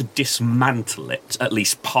you need to dismantle it, at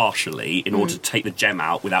least partially, in order to take the gem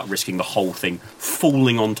out without risking the whole thing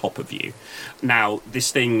falling on top of you. Now,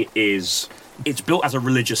 this thing it's built as a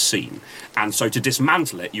religious scene, and so to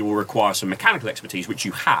dismantle it you will require some mechanical expertise, which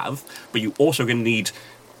you have, but you're also going to need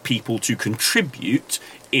people to contribute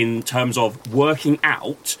in terms of working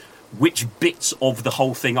out which bits of the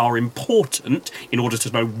whole thing are important in order to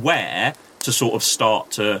know where to sort of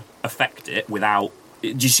start to affect it without... Do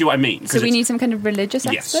you see what I mean? So we need some kind of religious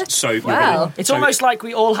Yes, expert? so you're Wow. gonna- It's so- almost like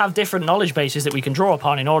we all have different knowledge bases that we can draw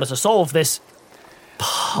upon in order to solve this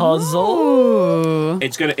puzzle.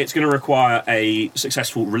 It's gonna require a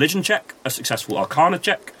successful religion check, a successful arcana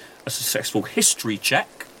check, a successful history check,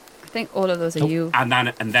 I think all of those are you. and then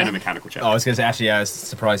a mechanical check. Oh, I was going to say, actually, yeah, it's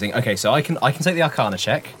surprising. Okay, so I can take the Arcana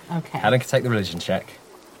check. Okay. Helen can take the Religion check.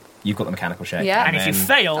 You've got the Mechanical check. Yeah. And if you then-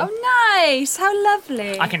 fail, Oh, nice. How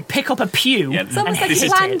lovely. I can pick up a pew. Yeah, It's almost like this you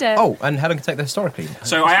is- planned it. Oh, and Helen can take the Historically.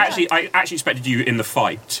 So I actually expected you in the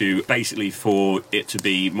fight to basically for it to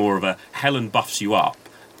be more of a Helen buffs you up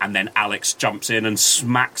and then Alex jumps in and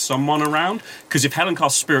smacks someone around. Because if Helen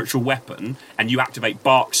casts spiritual weapon and you activate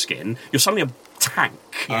bark skin, you're suddenly a tank.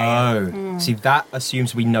 Oh. See, that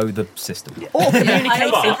assumes we know the system. Or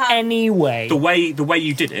communicate But- in any way. The way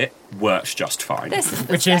you did it works just fine. This is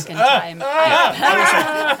the Which is- second time.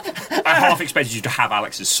 I half expected you to have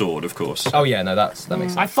Alex's sword, of course. Oh, yeah, no, that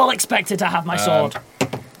makes sense. I full expected to have my sword.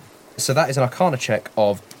 So that is an Arcana check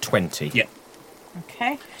of 20. Yeah.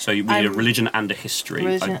 Okay. So we need a religion and a history.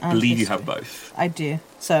 Religion I and believe you history. have both. I do.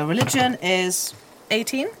 So religion is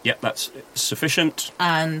 18 Yep, that's sufficient.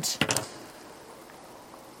 and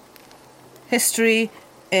history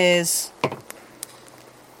is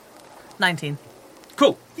 19.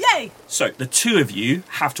 Cool. Yay! So the two of you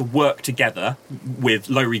have to work together with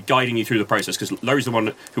Lowry guiding you through the process, because Lowry's the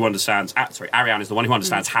one who understands... Ariane is the one who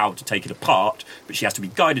understands how to take it apart, but she has to be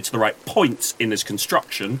guided to the right points in this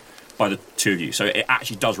construction by the two of you. So it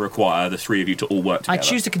actually does require the three of you to all work I together.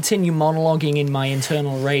 choose to continue monologuing in my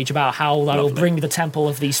internal rage about how I will Lovely. bring the temple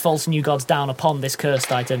of these false new gods down upon this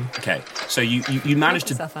cursed item. Okay, so you managed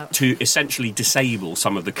yourself out. to essentially disable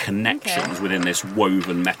some of the connections within this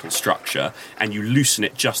woven metal structure, and you loosen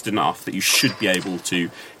it just enough that you should be able to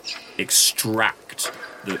extract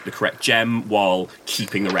the correct gem while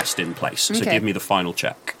keeping the rest in place. So Okay. give me the final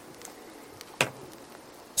check.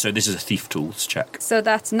 So this is a thief tools check. So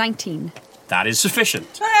that's 19. That is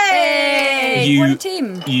sufficient. Hey! What a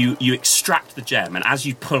team. You extract the gem, and as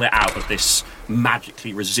you pull it out of this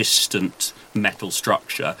magically resistant metal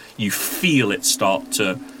structure, you feel it start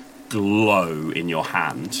to glow in your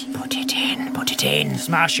hand. Put it in.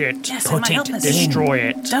 Smash it. Yes, Put it might it. help us. Destroy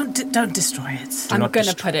it. Don't destroy it. I'm not going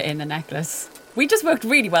to destroy- put it in the necklace. We just worked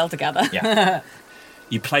really well together. Yeah.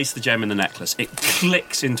 You place the gem in the necklace, it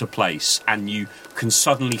clicks into place, and you can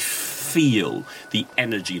suddenly feel the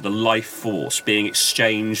energy, the life force being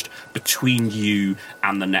exchanged between you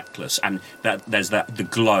and the necklace, and there's the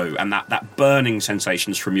glow, and that burning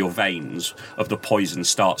sensations from your veins of the poison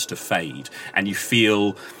starts to fade, and you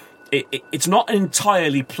feel... It's not an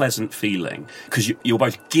entirely pleasant feeling, because you're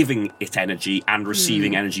both giving it energy and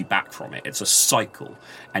receiving energy back from it. It's a cycle,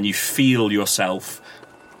 and you feel yourself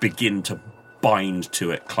begin to bind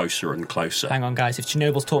to it closer and closer. Hang on, guys. If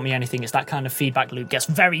Chernobyl's taught me anything, it's that kind of feedback loop gets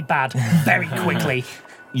very bad very quickly.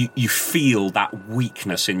 You feel that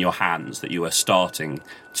weakness in your hands that you were starting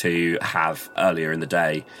to have earlier in the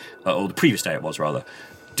day, or the previous day it was rather,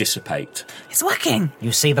 dissipate. It's working.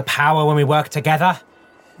 You see the power when we work together?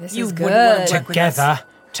 This You is wouldn't want good. to with us.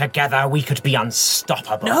 Together we could be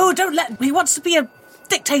unstoppable. No, don't let. He wants to be a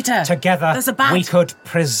dictator. Together There's a bad. we could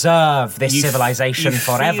preserve this You civilization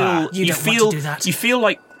feel- forever. You don't want to do that. You feel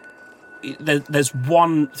like there's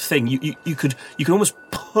one thing you can almost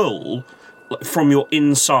pull from your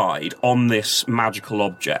inside on this magical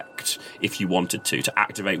object if you wanted to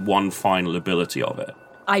activate one final ability of it.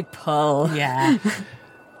 I pull. Yeah.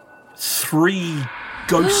 3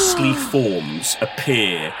 ghostly forms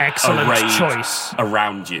appear Excellent arrayed choice.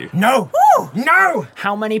 around you. No! No!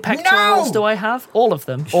 How many pectorals No! do I have? All of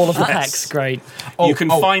them. All of the Yes. pecs. Great. You can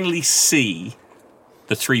finally see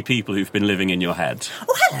the 3 people who've been living in your head.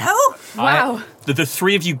 Oh, hello. Wow. The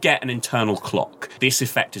 3 of you get an internal clock. This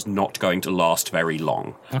effect is not going to last very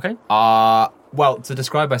long. Okay. Well, to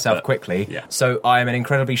describe myself quickly, yeah. so I am an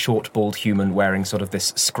incredibly short, bald human wearing sort of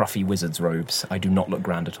this scruffy wizard's robes. I do not look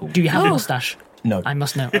grand at all. Do you have a moustache? No. I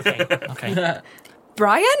must know. Okay. Okay.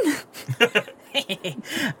 Brian?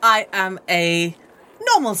 I am a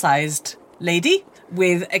normal-sized lady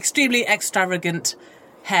with extremely extravagant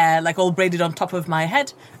hair, like all braided on top of my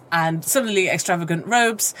head, and similarly extravagant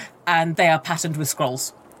robes, and they are patterned with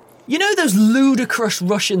scrolls. You know those ludicrous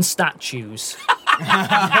Russian statues?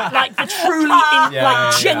 Like the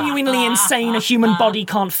truly, genuinely insane, a human body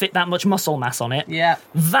can't fit that much muscle mass on it. Yeah.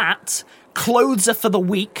 That, clothes are for the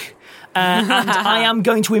weak, and I am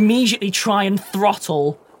going to immediately try and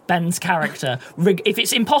throttle Ben's character. If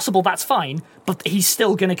it's impossible, that's fine, but he's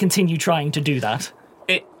still going to continue trying to do that.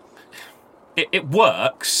 It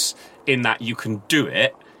works in that you can do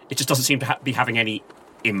it. It just doesn't seem to be having any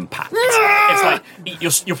impact. It's like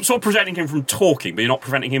you're sort of preventing him from talking, but you're not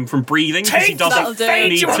preventing him from breathing because he doesn't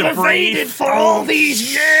need to breathe. For all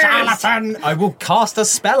these years! Charlatan! I will cast a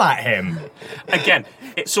spell at him. Again,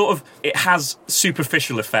 it has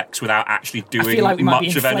superficial effects without actually doing feel like we might be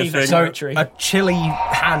much in of anything. flavour. So a chilly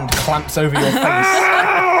hand clamps over your face.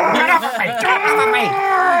 Get off of me! Get off of me!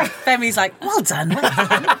 Femi's like, well done.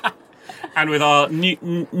 And with our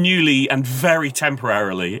newly and very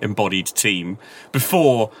temporarily embodied team,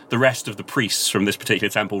 before the rest of the priests from this particular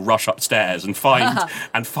temple rush upstairs and find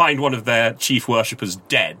one of their chief worshippers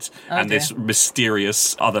dead, and dear. this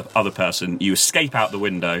mysterious other person, you escape out the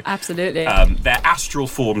window. Absolutely. Their astral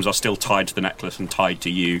forms are still tied to the necklace and tied to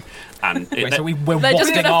you. And Wait, so we're They're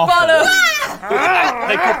just wafting gonna after. follow.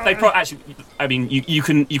 they actually. I mean, you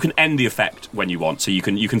can end the effect when you want, so you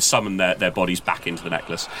can summon their bodies back into the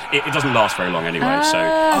necklace. It doesn't last very long anyway, So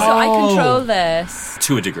I control this.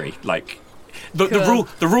 to a degree, like. The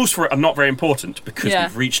rules for it are not very important because Yeah.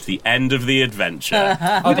 we've reached the end of the adventure.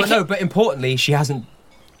 But importantly, she hasn't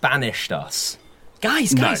banished us.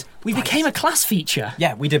 Guys, No. we became a class feature.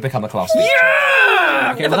 Yeah, we did become a class.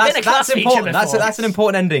 Yeah! Okay, well, that's important. That's an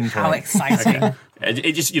important ending point. How exciting.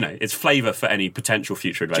 It just, it's flavour for any potential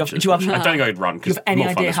future adventures. do you have- I don't think I would run. Do you have any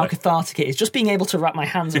idea how cathartic it is? Just being able to wrap my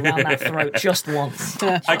hands around that throat just once.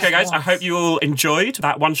 Okay, guys, I hope you all enjoyed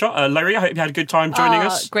that one shot. Larry, I hope you had a good time joining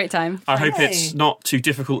us. Great time. I hope it's not too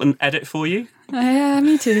difficult an edit for you. Yeah,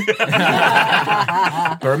 me too.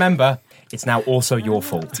 But remember, it's now also your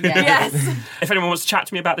fault. Yes. If anyone wants to chat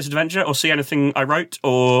to me about this adventure or see anything I wrote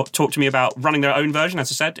or talk to me about running their own version,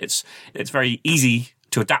 as I said, it's very easy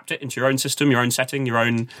to adapt it into your own system, your own setting, your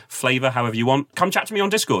own flavour, however you want. Come chat to me on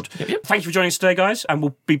Discord. Yep. Thank you for joining us today, guys, and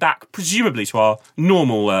we'll be back, presumably, to our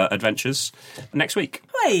normal adventures next week.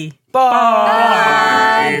 Hey.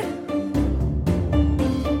 Bye!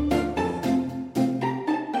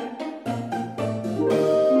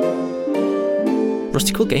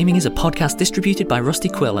 Rusty Quill Gaming is a podcast distributed by Rusty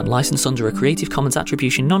Quill and licensed under a Creative Commons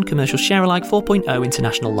Attribution Non-Commercial Share-alike 4.0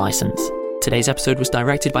 international license. Today's episode was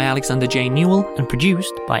directed by Alexander J. Newell and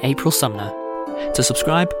produced by April Sumner. To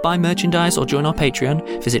subscribe, buy merchandise or join our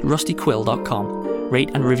Patreon, visit rustyquill.com. Rate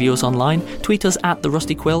and review us online, tweet us at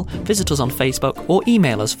 @TheRustyQuill, visit us on Facebook or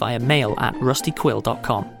email us via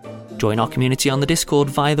mail@rustyquill.com. Join our community on the Discord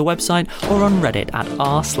via the website or on Reddit at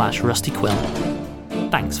r/rustyquill.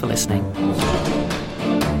 Thanks for listening.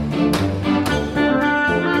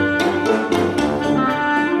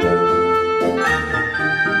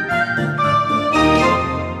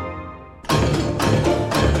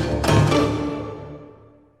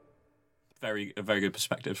 A very good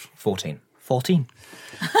perspective. 14. 14.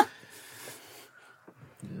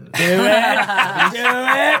 Do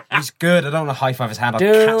it! He's good. I don't want to high five his hand. I'll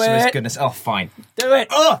Do cancel his it. goodness. Oh, fine. Do it!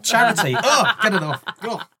 Oh, charity. Oh, get it off.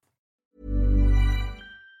 Go.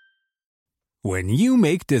 When you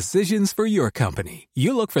make decisions for your company,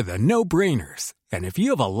 you look for the no-brainers. And if you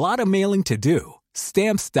have a lot of mailing to do,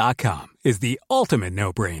 Stamps.com is the ultimate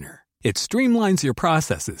no-brainer. It streamlines your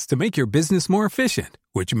processes to make your business more efficient,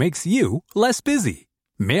 which makes you less busy.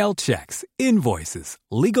 Mail checks, invoices,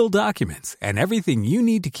 legal documents, and everything you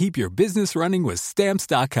need to keep your business running with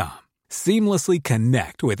Stamps.com. Seamlessly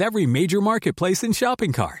connect with every major marketplace and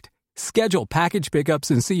shopping cart. Schedule package pickups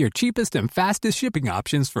and see your cheapest and fastest shipping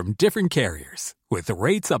options from different carriers, with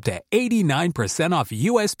rates up to 89% off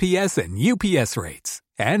USPS and UPS rates.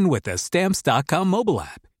 And with the Stamps.com mobile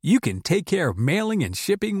app, you can take care of mailing and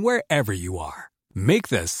shipping wherever you are. Make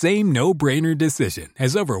the same no-brainer decision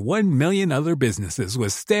as over 1 million other businesses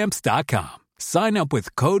with Stamps.com. Sign up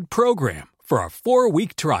with code PROGRAM for a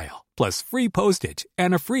 4-week trial, plus free postage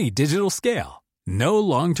and a free digital scale. No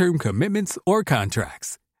long-term commitments or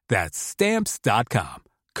contracts. That's Stamps.com.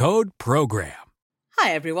 Code PROGRAM.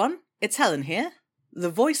 Hi everyone, it's Helen here, the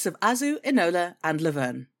voice of Azu, Enola, and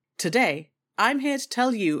Laverne. Today, I'm here to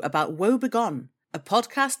tell you about Woe Begone, a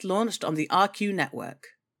podcast launched on the RQ network.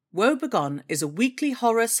 Woe Begone is a weekly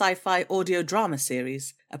horror sci-fi audio drama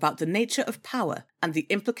series about the nature of power and the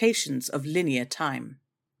implications of linear time.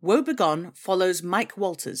 Woe Begone follows Mike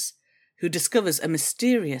Walters, who discovers a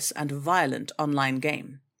mysterious and violent online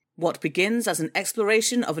game. What begins as an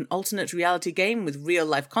exploration of an alternate reality game with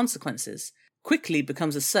real-life consequences quickly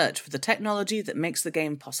becomes a search for the technology that makes the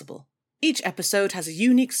game possible. Each episode has a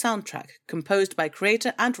unique soundtrack composed by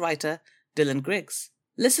creator and writer Dylan Griggs.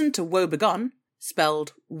 Listen to Woe Begone,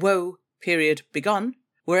 spelled woe.begone,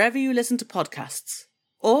 wherever you listen to podcasts.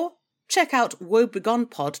 Or check out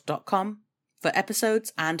woebegonepod.com for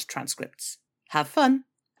episodes and transcripts. Have fun,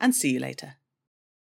 and see you later.